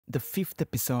The fifth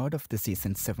episode of the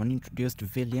season 7 introduced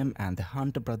William and the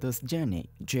Hunter brothers' journey.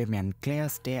 Jamie and Claire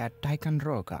stay at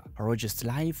Ticonderoga, Roger's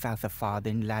life as a father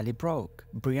in Lallybrook,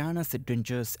 Brianna's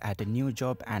adventures at a new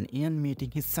job, and Ian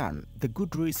meeting his son. The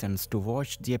good reasons to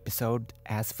watch the episode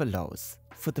as follows.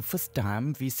 For the first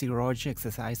time, we see Roger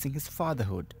exercising his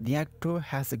fatherhood. The actor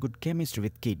has a good chemistry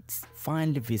with kids.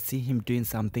 Finally, we see him doing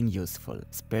something useful,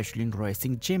 especially in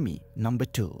raising Jamie. Number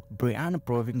 2. Brianna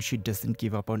proving she doesn't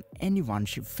give up on anyone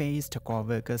she faced her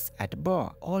co-workers at a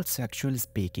bar. Also, actually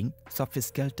speaking, Sophie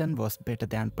Skelton was better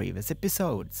than previous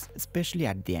episodes, especially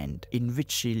at the end, in which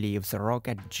she leaves a rock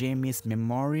at Jamie's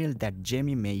memorial that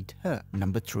Jamie made her.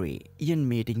 Number 3. Ian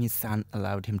meeting his son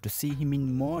allowed him to see him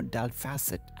in more dull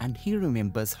facet, and he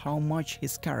remembers how much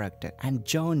his character and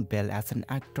John Bell as an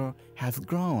actor has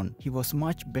grown. He was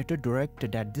much better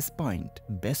directed at this point.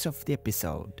 Best of the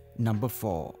episode. Number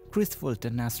 4. Chris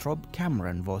Fulton as Rob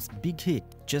Cameron was big hit.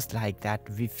 Just like that,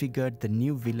 we figured the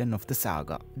new villain of the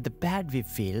saga. The bad we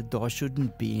feel though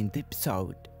shouldn't be in the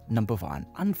episode. Number 1.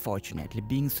 Unfortunately,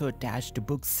 being so attached to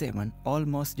book 7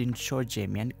 almost didn't show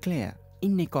Jamie and Claire.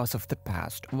 In Echoes of the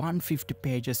Past, 150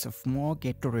 pages of more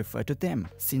get to refer to them,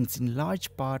 since in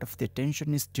large part of the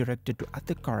attention is directed to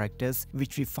other characters,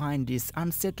 which we find is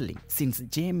unsettling, since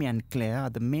Jamie and Claire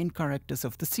are the main characters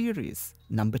of the series.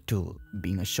 Number 2.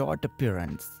 Being a short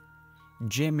appearance.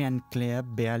 Jamie and Claire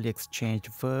barely exchanged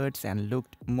words and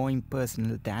looked more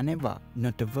impersonal than ever.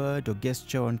 Not a word or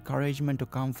gesture or encouragement or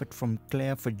comfort from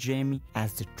Claire for Jamie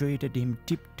as they treated him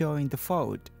tiptoeing the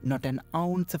fort. Not an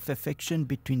ounce of affection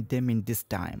between them in this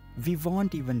time. We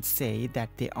won't even say that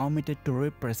they omitted to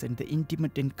represent the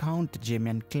intimate encounter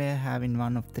Jamie and Claire have in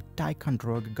one of the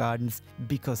Ticonderoga gardens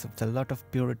because of the lot of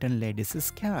Puritan ladies is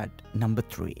scared. Number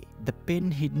 3. The pen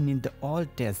hidden in the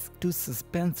old desk, too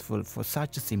suspenseful for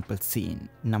such a simple scene.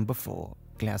 Number 4.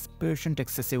 Claire's patient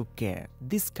excessive care.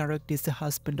 This character is the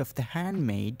husband of the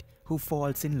handmaid who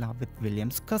falls in love with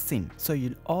William's cousin. So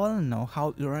you'll all know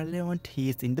how irrelevant he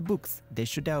is in the books. They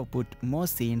should have put more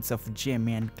scenes of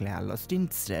Jamie and Claire lost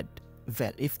instead.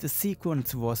 Well, if the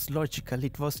sequence was logical,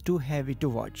 it was too heavy to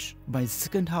watch. By the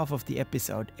second half of the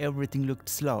episode, everything looked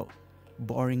slow,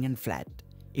 boring and flat.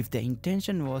 If the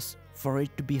intention was for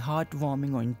it to be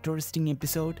heartwarming or interesting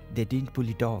episode, they didn't pull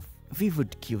it off. We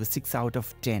would give 6 out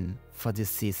of 10 for this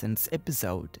season's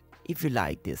episode. If you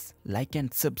like this, like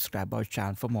and subscribe our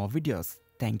channel for more videos.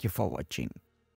 Thank you for watching.